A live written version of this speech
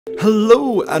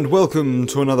Hello and welcome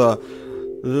to another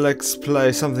Let's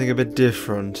Play Something a Bit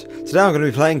Different. Today I'm going to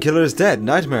be playing Killer is Dead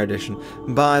Nightmare Edition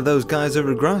by those guys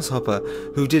over at Grasshopper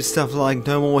who did stuff like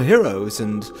No More Heroes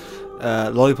and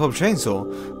Lollipop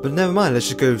Chainsaw. But never mind, let's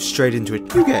just go straight into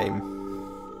it. New game.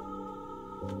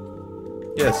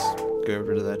 Yes, get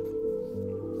rid of that.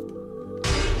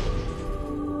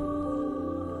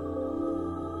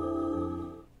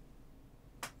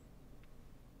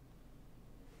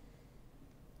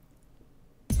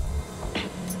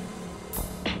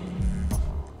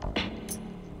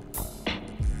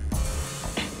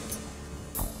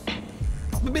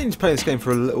 I've been playing this game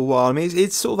for a little while. I mean,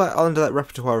 it's sort of under that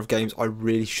repertoire of games I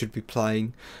really should be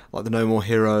playing, like the No More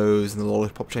Heroes and the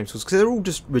Lollipop Chainsaws, because they're all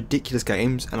just ridiculous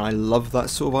games, and I love that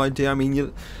sort of idea. I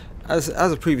mean, as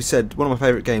I previously said, one of my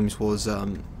favourite games was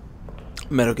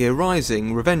Metal Gear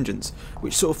Rising: Revengeance,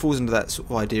 which sort of falls into that sort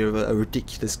of idea of a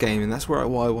ridiculous game, and that's why I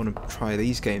want to try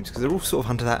these games, because they're all sort of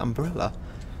under that umbrella.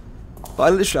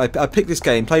 But I picked this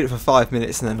game, played it for 5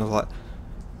 minutes, and then I was like,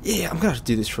 yeah, I'm gonna have to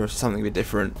do this for something a bit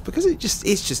different, because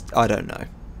it's just I don't know.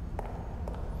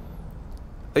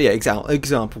 Oh yeah,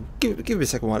 example. Give me a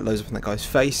second while it loads up on that guy's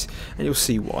face, and you'll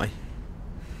see why.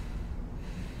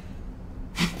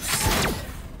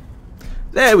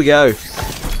 There we go.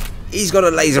 He's got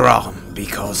a laser arm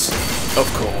because, of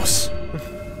course.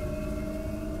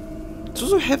 It's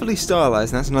also heavily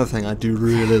stylized, and that's another thing I do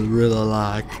really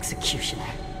like. Executioner.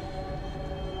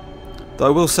 Though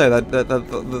I will say that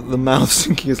the mouth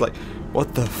syncing is like,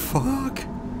 what the fuck?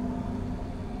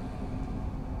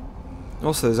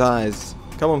 Also his eyes.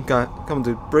 Come on, guy. Come on,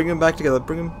 dude. Bring him back together.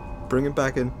 Bring him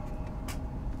back in.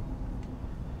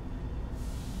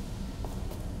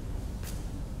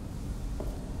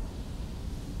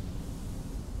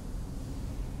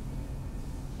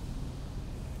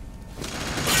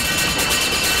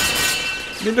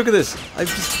 I mean, look at this. I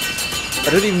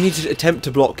don't even need to attempt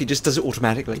to block. It just does it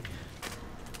automatically.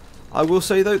 I will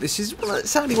say though, this is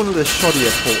sadly one of the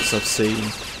shoddier ports I've seen.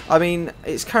 I mean,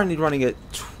 it's currently running at,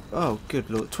 oh good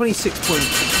lord,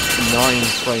 26.9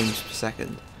 frames per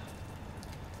second.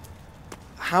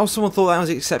 How someone thought that was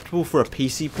acceptable for a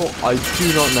PC port, I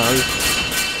do not know.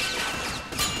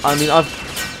 I mean, let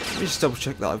me just double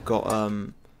check that I've got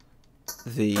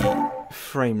the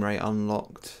frame rate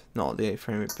unlocked. Not the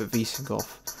frame rate, but VSync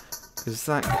off. Because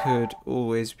that could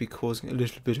always be causing a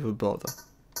little bit of a bother.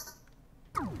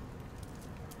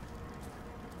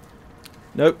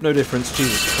 Nope, no difference.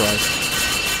 Jesus Christ.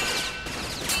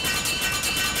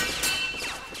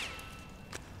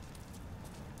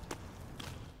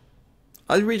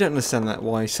 I really don't understand that,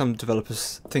 why some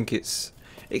developers think it's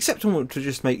acceptable to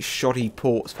just make shoddy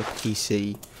ports for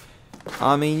PC.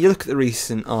 I mean, you look at the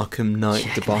recent Arkham Knight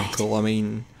debacle, I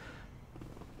mean,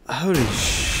 holy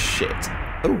shit.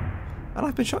 Oh, and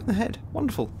I've been shot in the head.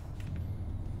 Wonderful.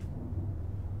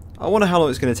 I wonder how long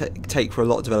it's going to take for a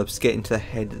lot of developers to get into their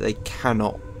head that they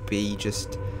cannot be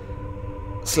just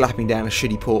slapping down a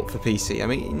shitty port for PC. I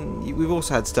mean, we've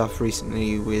also had stuff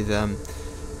recently with,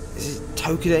 is it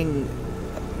Tokiden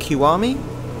Kiwami?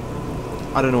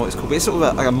 I don't know what it's called, but it's sort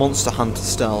of like a Monster Hunter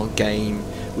style game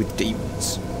with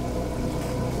demons.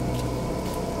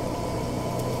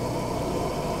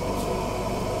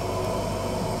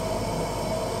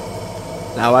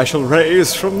 Now I shall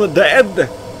raise from the dead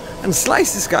and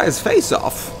slice this guy's face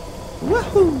off.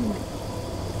 Wahoo!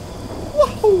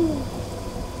 Wahoo!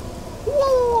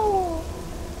 Whoa!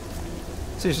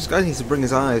 Seriously, this guy needs to bring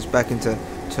his eyes back into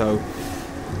tow.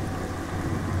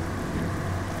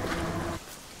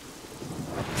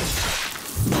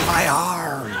 My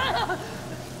arm!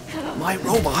 My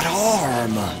robot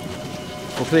arm!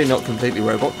 Well, clearly not completely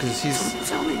robot, because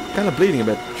he's kind of bleeding a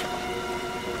bit.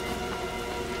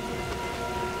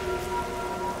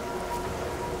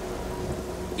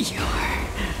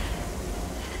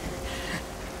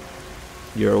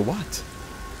 You're a what?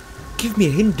 Give me a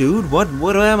hint, dude. What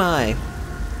am I?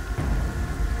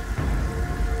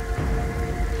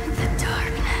 The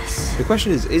darkness. The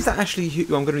question is that actually who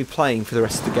I'm going to be playing for the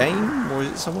rest of the game, or is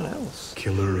it someone else?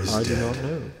 Killer is dead. I do not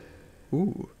know.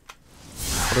 Ooh.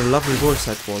 What a lovely voice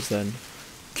that was then.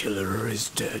 Killer is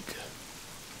dead.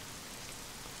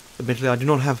 Admittedly, I do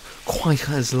not have quite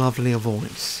as lovely a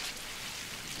voice.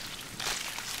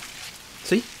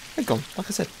 See? They're gone, like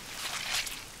I said.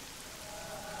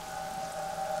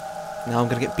 Now I'm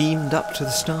going to get beamed up to the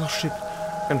Starship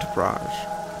Enterprise.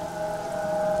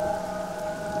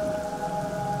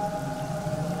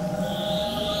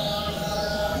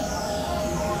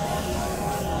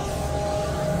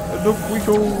 And up we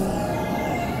go.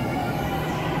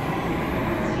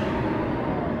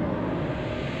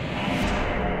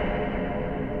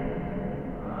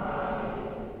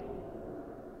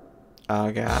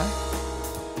 Okay.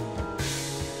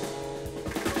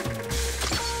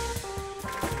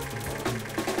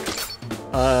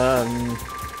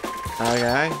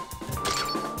 Okay.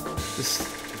 Just,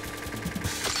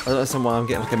 I don't understand why I'm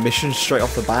getting like a mission straight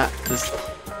off the bat. Just,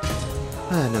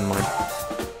 never mind.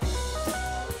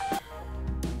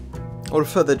 I would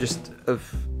prefer they just have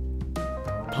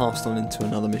passed on into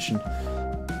another mission.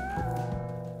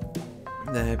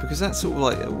 There, because that's sort of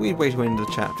like a weird way to end the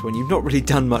chapter when you've not really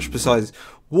done much besides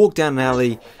walk down an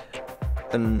alley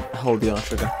and hold the R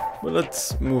trigger. But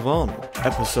let's move on.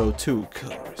 Episode 2,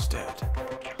 Killer is Dead.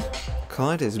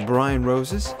 Client is Brian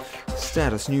Roses.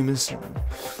 Status new missing.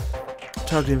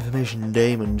 Target information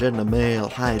Damon, gender male,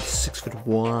 height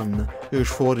 6'1", age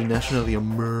 40, nationality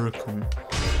American.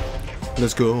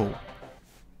 Let's go.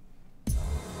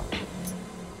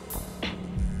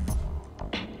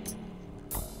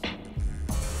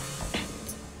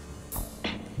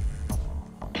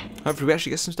 Hopefully we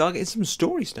actually start getting some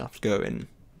story stuff going.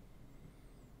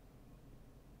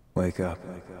 Wake up.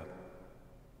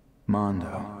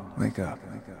 Mondo, wake up.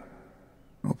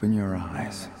 Open your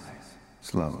eyes.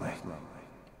 Slowly.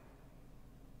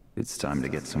 It's time to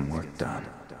get some work done.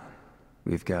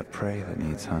 We've got prey that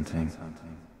needs hunting.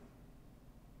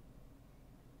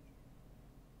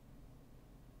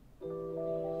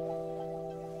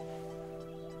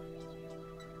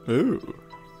 Ooh.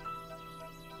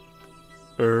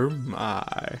 Oh my.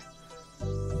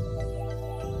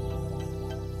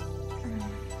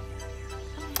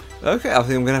 Okay, I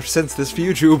think I'm gonna have to censor this for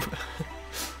YouTube.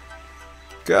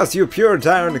 Cause you pure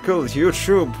tyrannical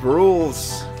YouTube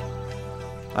rules.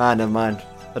 Ah, never mind.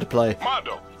 Let it play.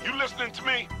 Mondo, you listening to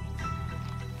me?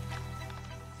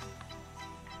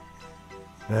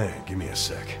 Hey, give me a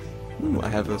sec. Ooh, I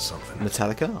have a something.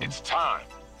 metallic arm. It's time.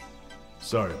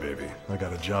 Sorry, baby. I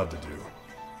got a job to do.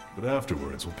 But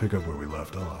afterwards, we'll pick up where we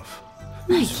left off.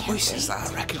 Whose voice is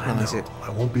that? I recognise it. I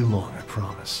won't be long, I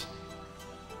promise.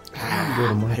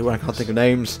 I hate when I can't think of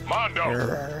names. Mondo!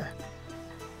 Okay.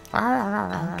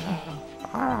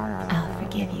 I'll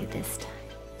forgive you this time.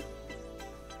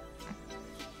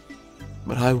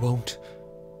 But I won't.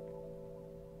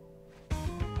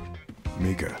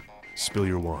 Mika, spill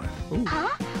your wine. Huh?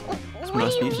 Some What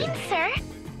nice do you music. mean, sir?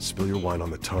 Spill your wine on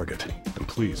the target. And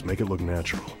please, make it look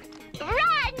natural.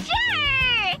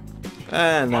 Roger!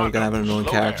 And now we're gonna have an annoying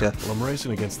Slow character. Well, I'm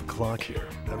racing against the clock here.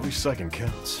 Every second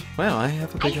counts. Well, I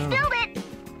have a I big arm. spilled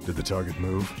it! Did the target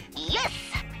move? Yes!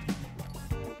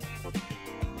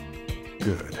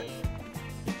 Good.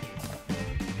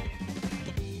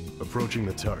 Approaching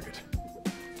the target.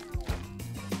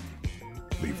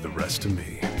 Leave the rest to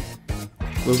me.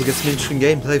 Will we get some interesting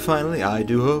gameplay finally? I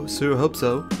do hope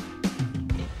so.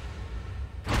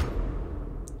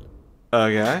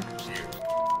 Okay.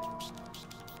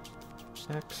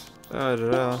 X.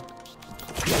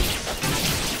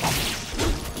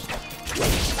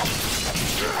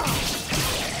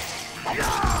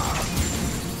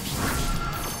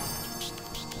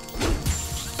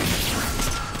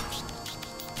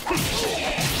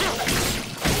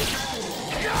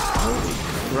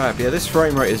 Crap, yeah, this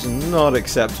frame rate is not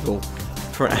acceptable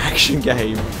for an action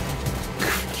game.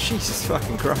 Jesus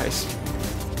fucking Christ.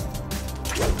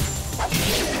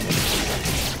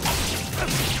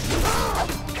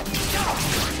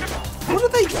 What are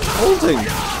they holding?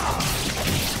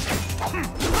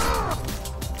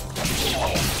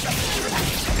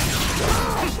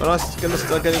 When I'm gonna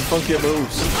start getting funkier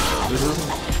moves. This is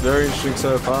very interesting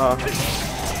so far.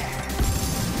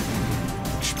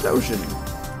 Explosion.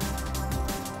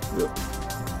 Yep.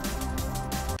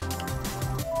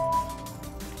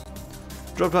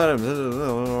 Drop items.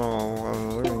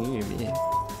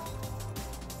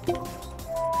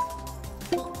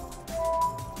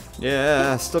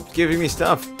 Yeah, stop giving me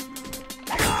stuff.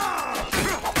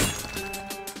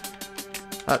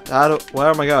 Where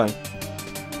am I going?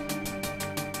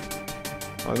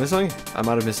 Am I missing something? I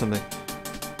might have missed something.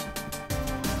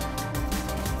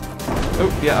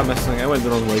 Oh, yeah, I missed something. I went the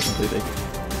wrong way completely.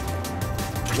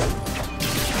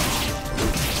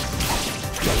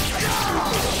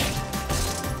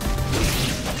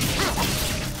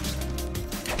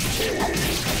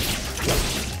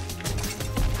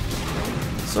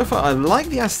 So far, I like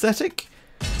the aesthetic.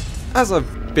 As I've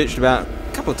bitched about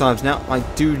a couple of times now, I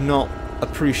do not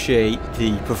appreciate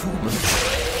the performance.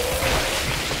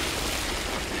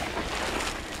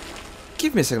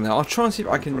 Give me a second though, I'll try and see if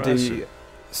I can do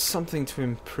something to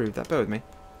improve that. Bear with me.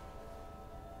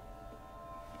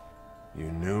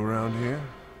 You new around here?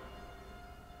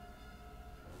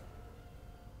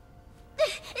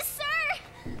 Sir!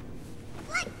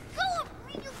 Let go of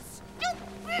me, you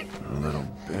stupid! A little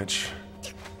bitch.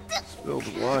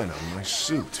 Spilled wine on my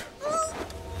suit.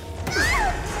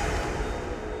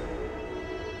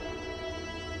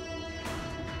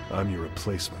 I'm your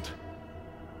replacement.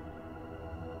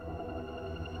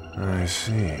 I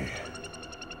see.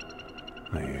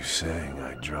 Are you saying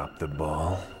I dropped the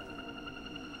ball?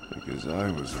 Because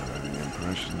I was under the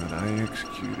impression that I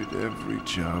executed every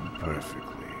job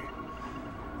perfectly.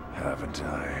 Haven't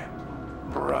I,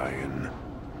 Brian?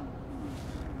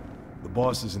 The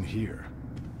boss isn't here.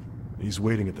 He's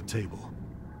waiting at the table.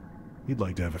 He'd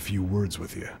like to have a few words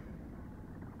with you.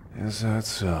 Is that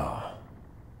so?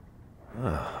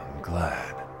 I'm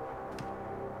glad.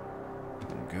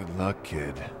 Good luck,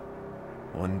 kid.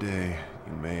 One day,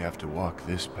 you may have to walk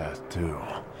this path too.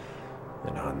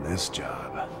 And on this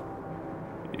job,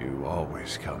 you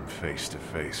always come face to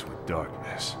face with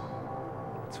darkness.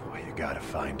 That's why you gotta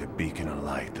find a beacon of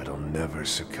light that'll never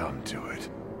succumb to it.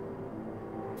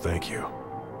 Thank you.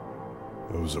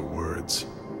 Those are words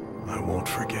I won't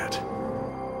forget.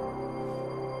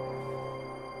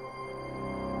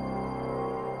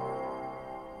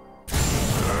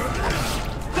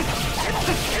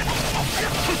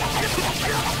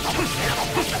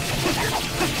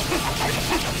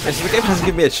 Yeah, so the game hasn't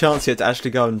given me a chance yet to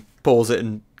actually go and pause it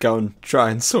and go and try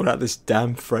and sort out this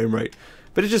damn frame rate.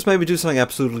 But it just made me do something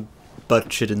absolutely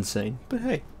batshit insane. But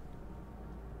hey.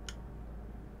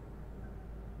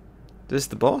 This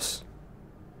the boss?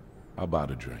 How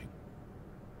about a drink?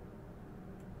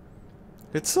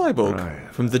 It's Cyborg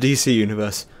Right. from the DC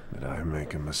universe. Did I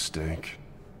make a mistake?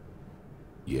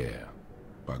 Yeah,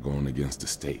 by going against the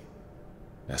state.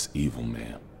 That's evil,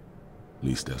 man. At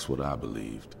least that's what I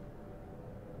believed.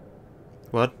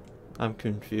 What? I'm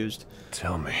confused.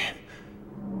 Tell me,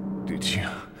 did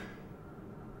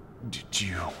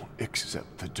you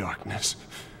accept the darkness?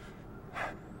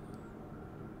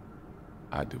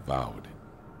 I devoured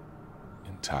it.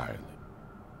 Entirely.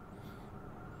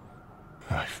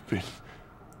 I've been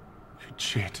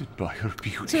enchanted by her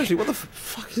beauty. Seriously, what the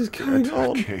fuck is going Her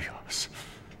on? chaos.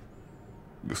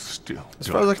 The still As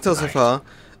far as I can tell so far,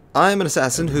 I'm an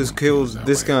assassin who's killed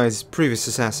this guy's previous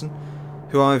assassin,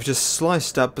 who I've just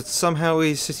sliced up, but somehow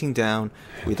he's sitting down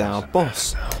with our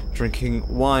boss, drinking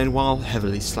wine while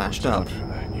heavily slashed up. For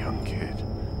that young kid.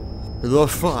 The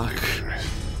fuck?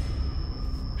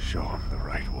 Show him the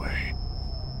right way.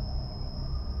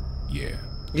 Yeah.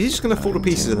 He's just gonna fall to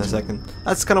pieces in a second.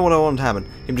 That's kind of what I want to happen.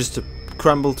 Him just to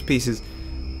crumble to pieces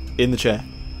in the chair.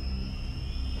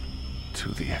 To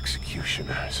the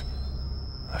executioners,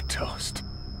 a toast.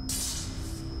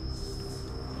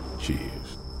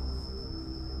 Cheers.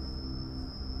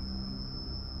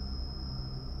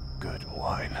 Good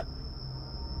wine.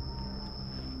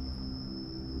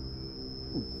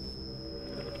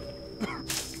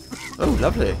 Oh,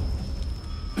 lovely.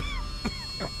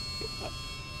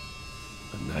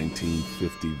 A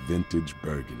 1950 vintage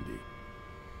Burgundy.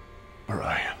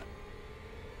 Brian,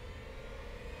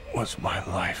 was my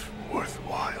life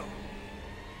worthwhile?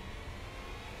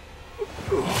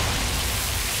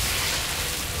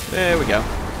 There we go.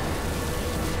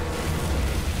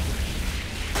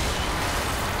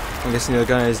 I'm guessing the other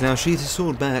guy has now sheathed his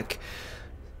sword back,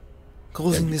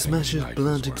 causing this Everything in massive life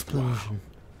blood is worthwhile. explosion.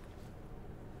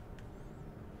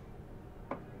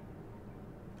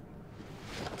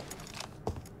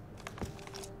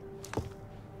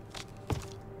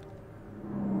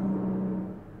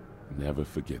 Never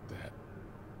forget that.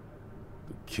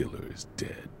 The killer is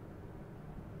dead.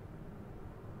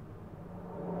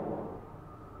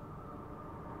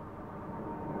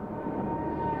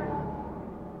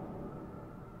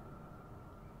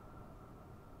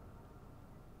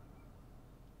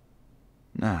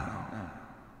 Now,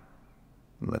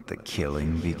 let the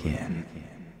killing begin.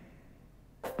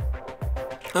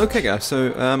 Okay guys,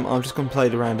 so I've just gone and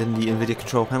played around in the NVIDIA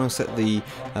control panel, set the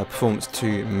performance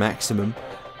to maximum.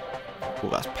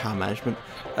 Well, that's power management.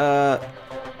 I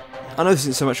know this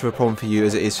isn't so much of a problem for you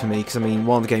as it is for me, because I mean,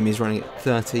 while the game is running at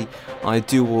 30, I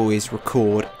do always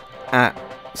record at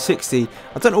 60.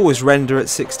 I don't always render at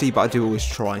 60, but I do always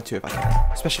try to if I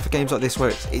can. Especially for games like this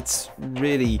where it's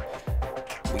really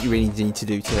what you really need to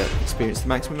do to experience the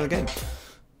maximum of the game.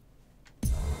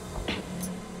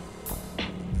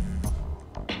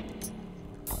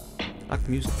 I like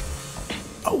the music.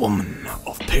 A woman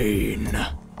of pain.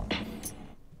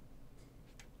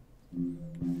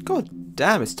 God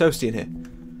damn, it's toasty in here.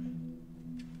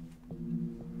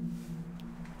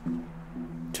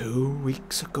 2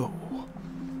 weeks ago,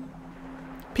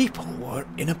 people were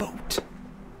in a boat.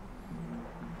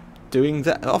 Doing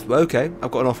that. Oh, okay,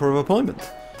 I've got an offer of appointment.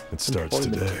 It starts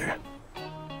today.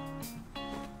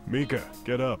 Mika,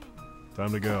 get up.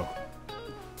 Time to go.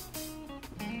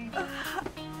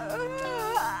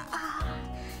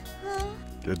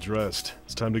 Get dressed.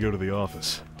 It's time to go to the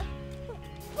office.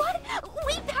 What?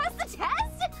 We passed the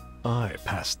test? I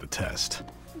passed the test.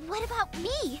 What about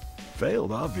me?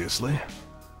 Failed, obviously.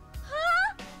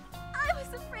 Huh? I was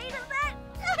afraid of that.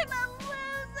 I'm a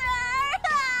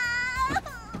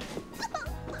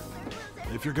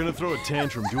loser. If you're gonna throw a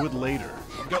tantrum, do it later.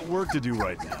 I've got work to do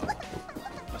right now.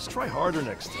 Let's try harder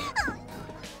next time.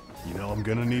 You know I'm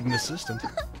gonna need an assistant.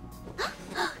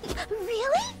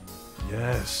 Really?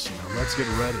 Yes, now let's get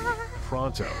ready.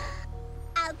 Pronto.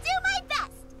 I'll do my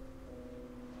best.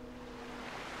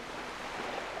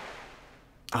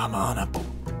 I'm honorable.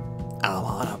 I'm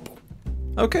honorable.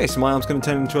 Okay, so my arm's going to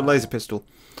turn into a laser pistol.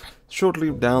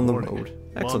 Shortly down the Morning. road.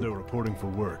 Excellent. Mondo reporting for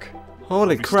work.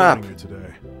 Holy I'll be crap. starting here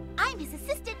today. I'm his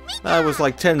assistant, Mika. That was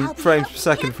like 10 I'll be frames per helping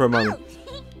second get for a moment.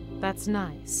 out. That's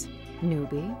nice,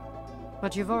 newbie.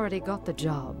 But you've already got the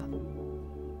job.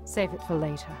 Save it for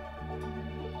later.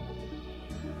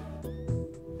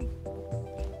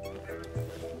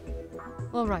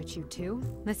 All right, you two,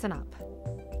 listen up.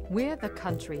 We're the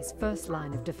country's first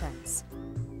line of defense.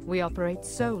 We operate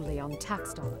solely on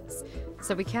tax dollars,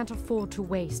 so we can't afford to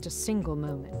waste a single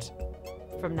moment.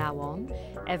 From now on,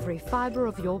 every fiber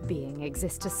of your being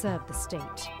exists to serve the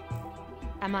state.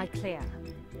 Am I clear?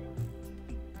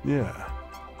 Yeah,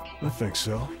 I think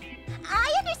so.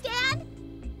 I understand.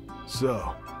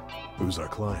 So, who's our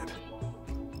client?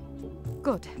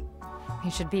 Good. He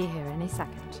should be here any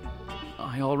second.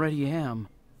 I already am.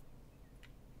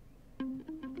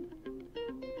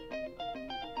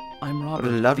 I'm What Robert,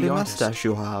 a lovely the artist. mustache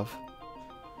you have.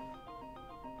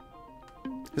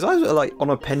 His eyes are like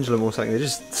on a pendulum or something, they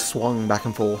just swung back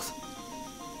and forth.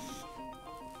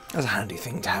 That's a handy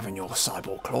thing to have in your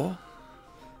cyborg claw.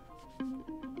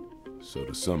 So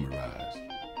to summarize,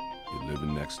 you're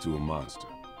living next to a monster.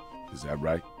 Is that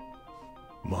right?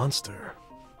 Monster.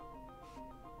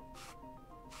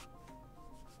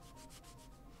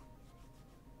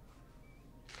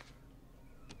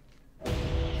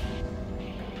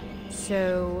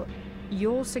 So,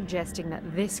 you're suggesting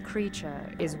that this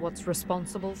creature is what's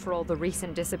responsible for all the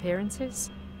recent disappearances?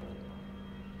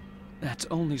 That's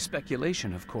only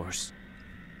speculation, of course.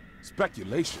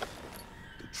 Speculation.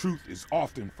 The truth is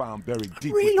often found buried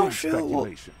deep really within not sure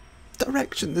what speculation.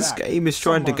 direction this In fact, game is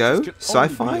trying to some go. monsters can only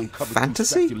be Sci-fi? uncovered through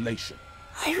Fantasy? speculation.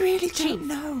 I really Chief, don't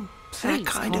know. But I please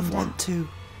kind calm of down. want to.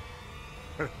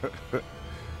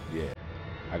 Yeah,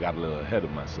 I got a little ahead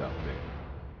of myself there.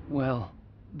 Well,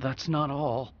 that's not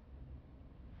all.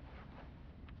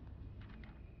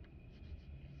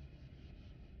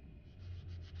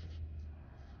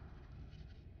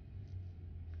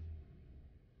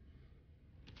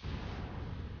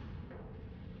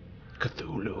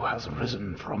 Cthulhu has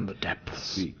risen from the depths.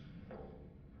 See,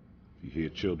 if you hear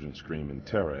children scream in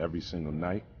terror every single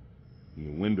night, and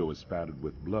your window is spattered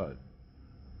with blood,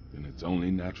 then it's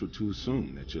only natural to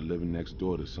assume that you're living next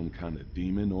door to some kind of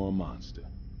demon or a monster.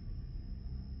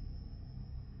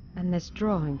 And this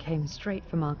drawing came straight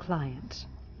from our client.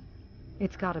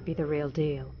 It's gotta be the real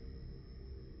deal.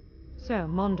 So,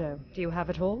 Mondo, do you have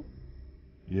it all?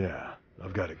 Yeah,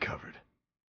 I've got it covered.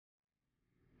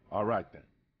 All right then.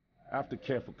 After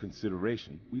careful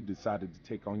consideration, we decided to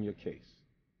take on your case.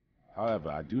 However,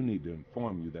 I do need to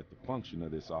inform you that the function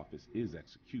of this office is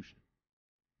execution.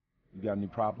 You got any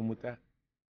problem with that?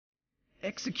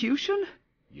 Execution?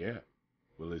 Yeah.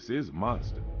 Well, this is a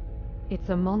monster. It's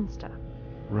a monster.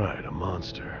 Right, a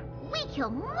monster. We kill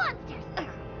monsters.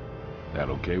 That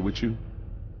okay with you?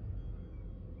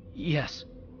 Yes.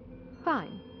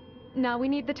 Fine. Now we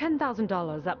need the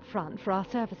 $10,000 up front for our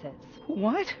services.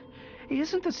 What?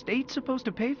 Isn't the state supposed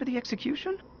to pay for the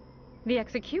execution? The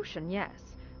execution, yes.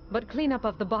 But cleanup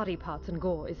of the body parts and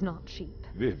gore is not cheap.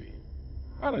 Vivi,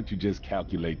 why don't you just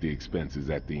calculate the expenses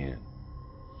at the end?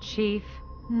 Chief,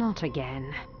 not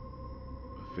again.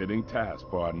 A fitting task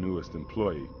for our newest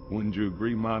employee. Wouldn't you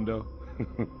agree, Mondo?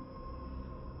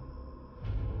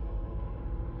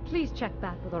 Please check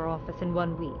back with our office in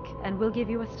 1 week, and we'll give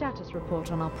you a status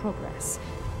report on our progress.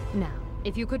 Now,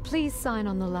 if you could please sign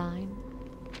on the line.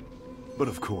 But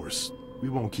of course, we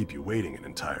won't keep you waiting an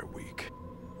entire week.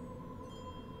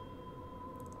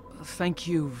 Thank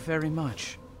you very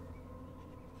much.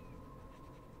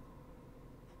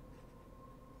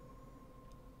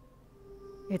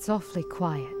 It's awfully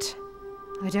quiet.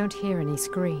 I don't hear any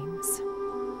screams.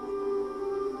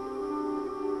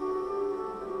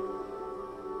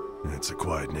 It's a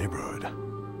quiet neighborhood.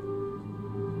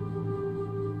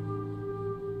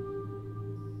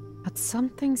 But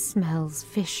something smells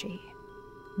fishy.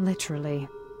 Literally.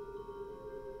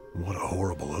 What a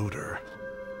horrible odor.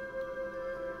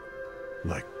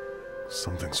 Like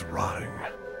something's rotting.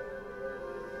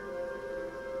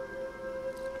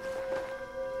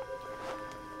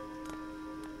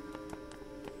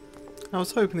 I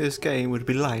was hoping this game would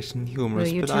be light and humorous,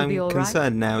 Will you but two I'm be all right?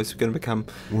 concerned now it's going to become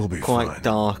We'll be quite fine.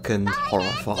 dark and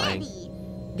horrifying.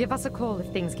 Give us a call if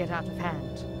things get out of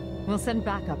hand. We'll send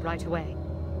backup right away.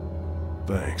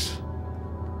 Thanks.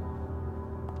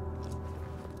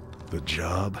 The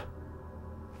job?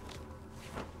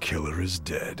 Killer is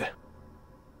dead.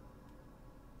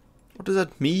 What does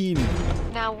that mean?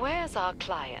 Now, where's our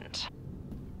client?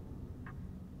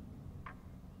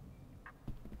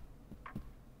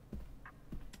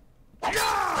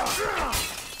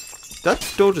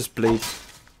 That door just bleed.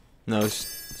 No, it's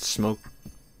smoke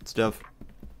stuff.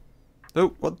 Oh,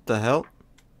 what the hell?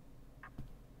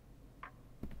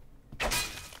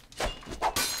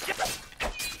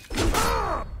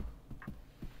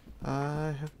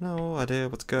 I have no idea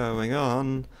what's going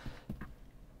on.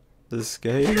 This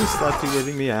game is slightly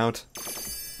weirding me out.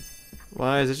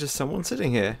 Why is it just someone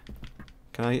sitting here?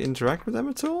 Can I interact with them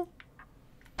at all?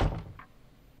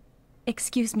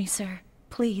 Excuse me, sir.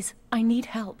 Please, I need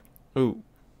help. Ooh.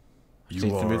 I just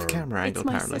You need to move the are- camera angle, It's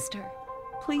my apparently. sister.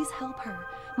 Please help her.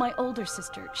 My older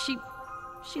sister.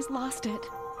 She's lost it.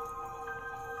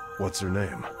 What's her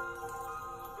name?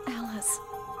 Alice.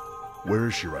 Where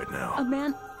is she right now? A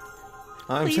man.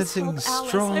 I'm Please sensing help Alice. I'm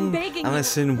strong begging you.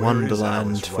 Alice in Where is Wonderland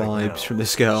Alice right vibes now? from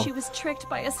this girl. She was tricked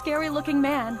by a scary-looking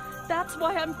man. That's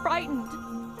why I'm frightened.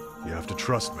 You have to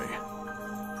trust me.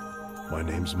 My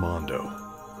name's Mondo.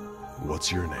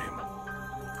 What's your name?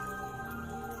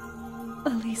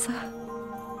 Elisa.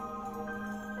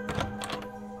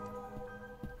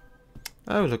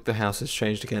 Oh, look, the house has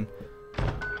changed again.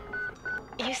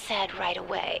 You said right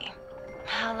away.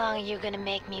 How long are you gonna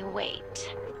make me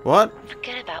wait? What?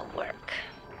 Forget about work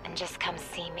and just come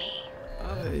see me.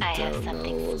 I I have don't know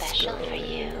something what's special for going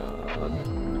you.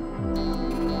 on.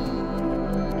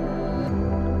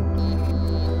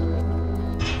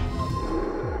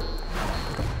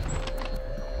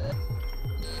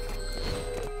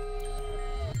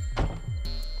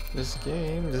 This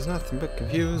game does nothing but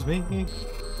confuse me.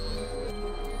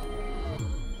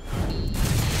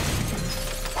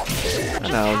 I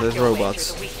know, there's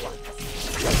robots.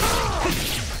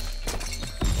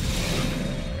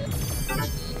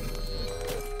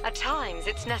 At times,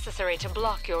 it's necessary to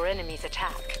block your enemy's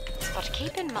attack. But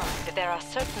keep in mind that there are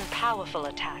certain powerful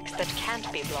attacks that can't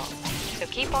be blocked. So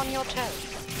keep on your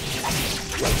toes.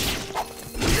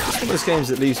 It's one of those games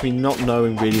that leaves me not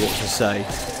knowing really what to say.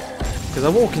 Because I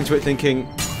walk into it thinking,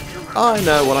 I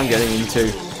know what I'm getting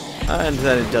into. And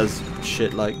then it does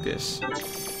shit like this.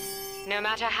 No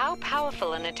matter how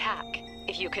powerful an attack,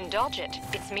 if you can dodge it,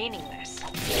 it's meaningless.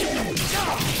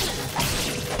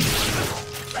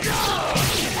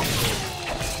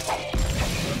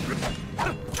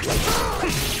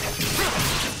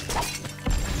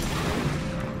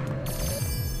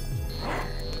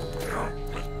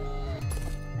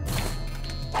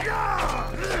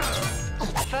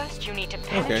 First, you need to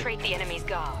penetrate the enemy's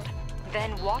guard.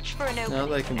 Then watch for an opening Now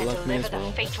they can and block me deliver as well.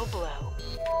 the fatal blow.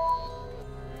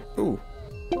 Ooh.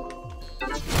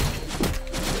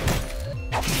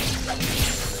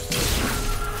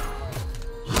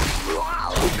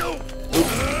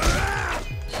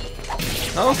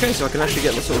 Oh, okay, so I can actually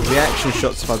get the sort of reaction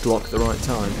shots if I block at the right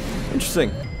time.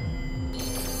 Interesting.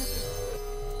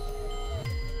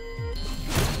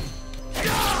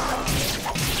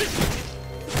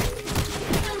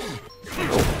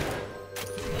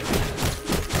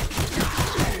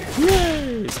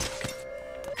 Yay!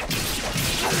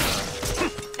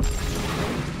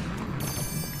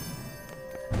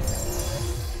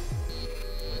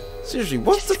 Seriously,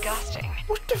 what Disgusting.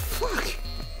 What the fuck?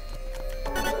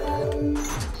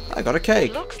 I got a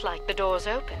cake. Looks like the door's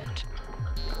opened.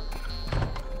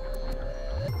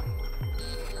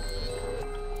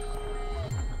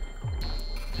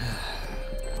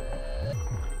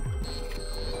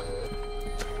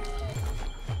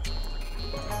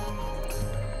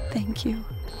 Thank you.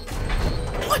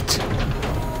 What?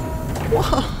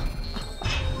 What?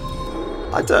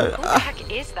 I don't. Who the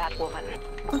heck is that woman?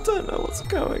 I don't know what's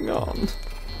going on.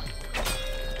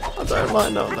 I don't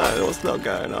might not know what's not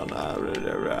going on.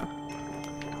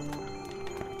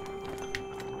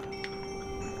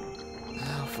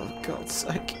 Oh, for God's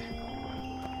sake.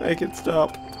 Make it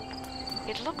stop.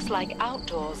 It looks like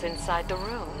outdoors inside the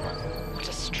room. What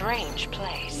a strange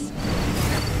place.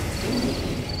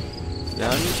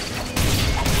 Done.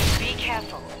 Be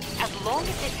careful. As long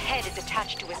as his head is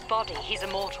attached to his body, he's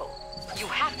immortal. You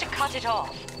have to cut it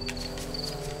off.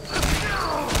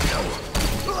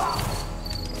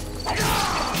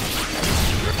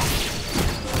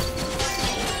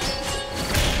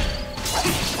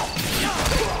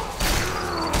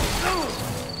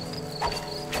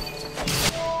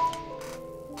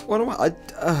 What am I?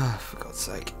 For God's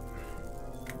sake.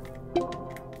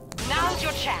 Now's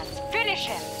your chance. Finish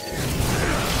him.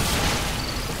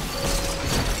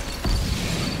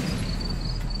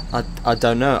 I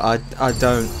don't know.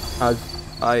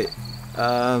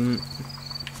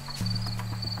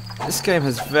 This game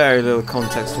has very little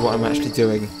context to what I'm actually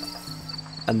doing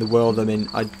and the world I'm in.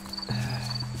 I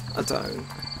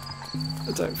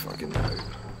don't fucking know.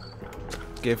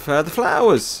 Give her the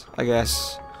flowers, I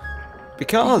guess.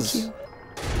 Because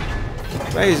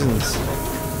reasons.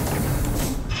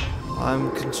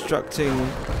 I'm constructing.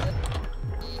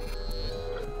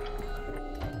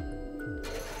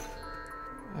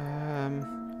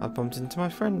 I bumped into my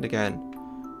friend again.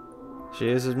 She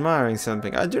is admiring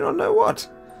something. I do not know what.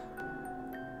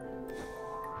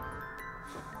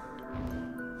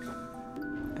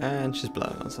 And she's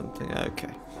blowing on something.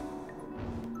 Okay.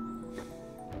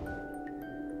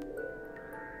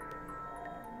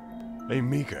 Hey,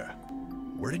 Mika.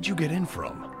 Where did you get in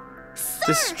from? Sir,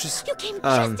 This just, you came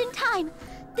just in time.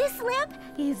 This lamp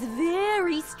is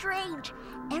very strange.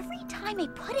 Every time I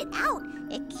put it out,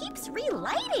 it keeps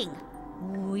relighting.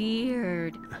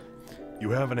 Weird.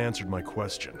 You haven't answered my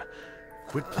question.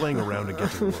 Quit playing around and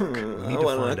get to work. We need to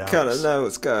find I out. kind of know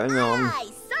what's going on. Aye,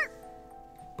 sir.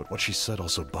 But what she said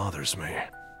also bothers me.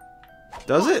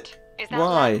 Does it? Is that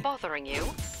Why? lamp bothering you?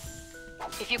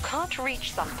 If you can't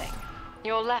reach something,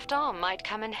 your left arm might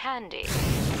come in handy.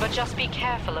 But just be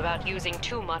careful about using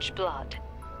too much blood.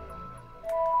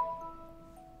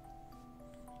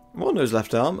 Mono's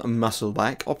left arm, a muscle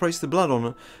back, operates on blood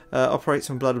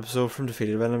absorbed from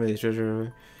defeated enemies.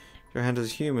 Your hand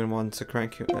is human one to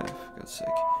crank you. For God's sake.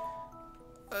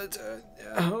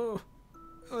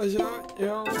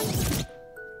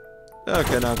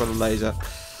 Okay, now I've got a laser.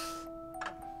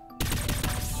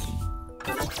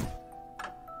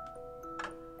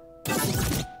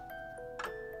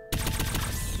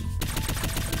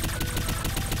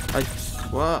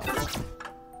 What?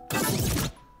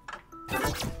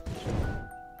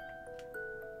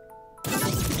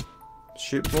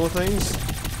 Shoot more things?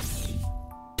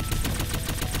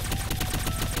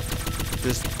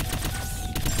 Just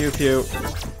pew pew.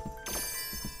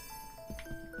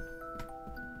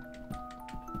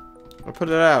 I put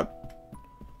it out.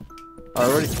 I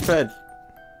already fed.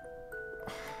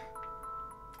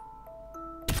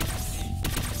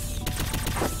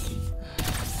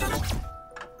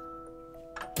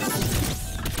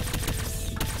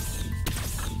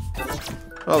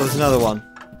 Oh, there's another one.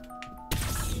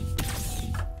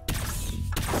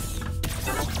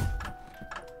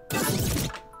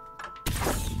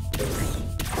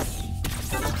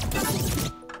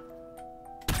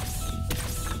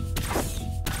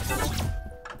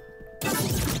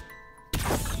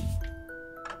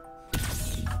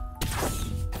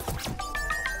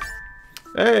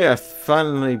 Hey, I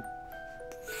finally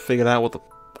figured out what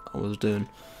I was doing.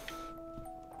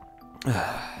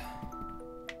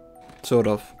 Sort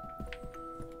of.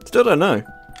 Still don't know.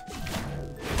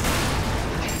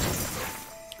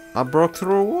 I broke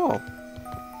through a wall.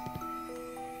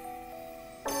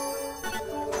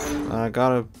 I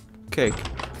got a cake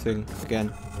thing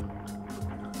again.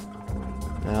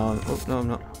 Now I'm... Oh, no, I'm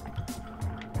not.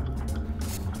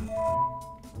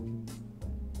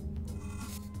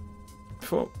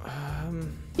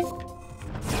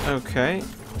 Okay.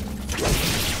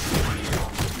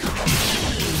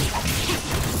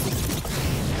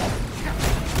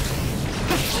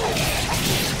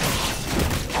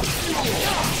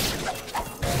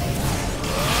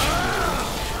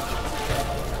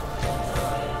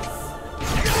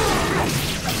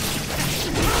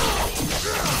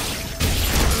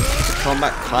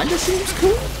 Combat kinda seems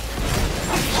cool.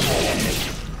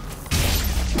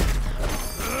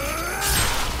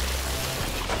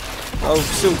 Oh,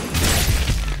 still,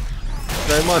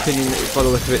 though in my opinion, by the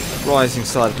look of it, Rising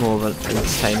side more of an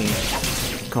entertaining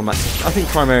combat system. I think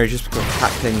primarily just because to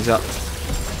hack things up.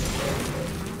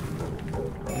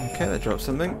 Okay, that dropped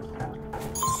something.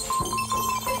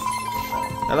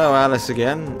 Hello, Alice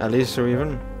again. Alice, or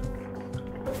even.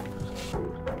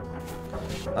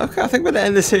 Okay, I think we're going to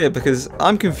end this here because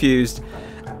I'm confused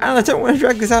and I don't want to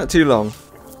drag this out too long.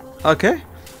 Okay,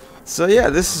 so yeah,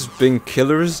 this has been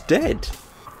Killer is Dead.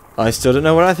 I still don't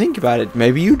know what I think about it.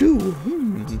 Maybe you do.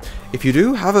 If you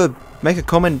do, make a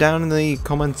comment down in the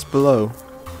comments below.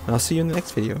 And I'll see you in the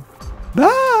next video.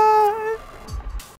 Bye!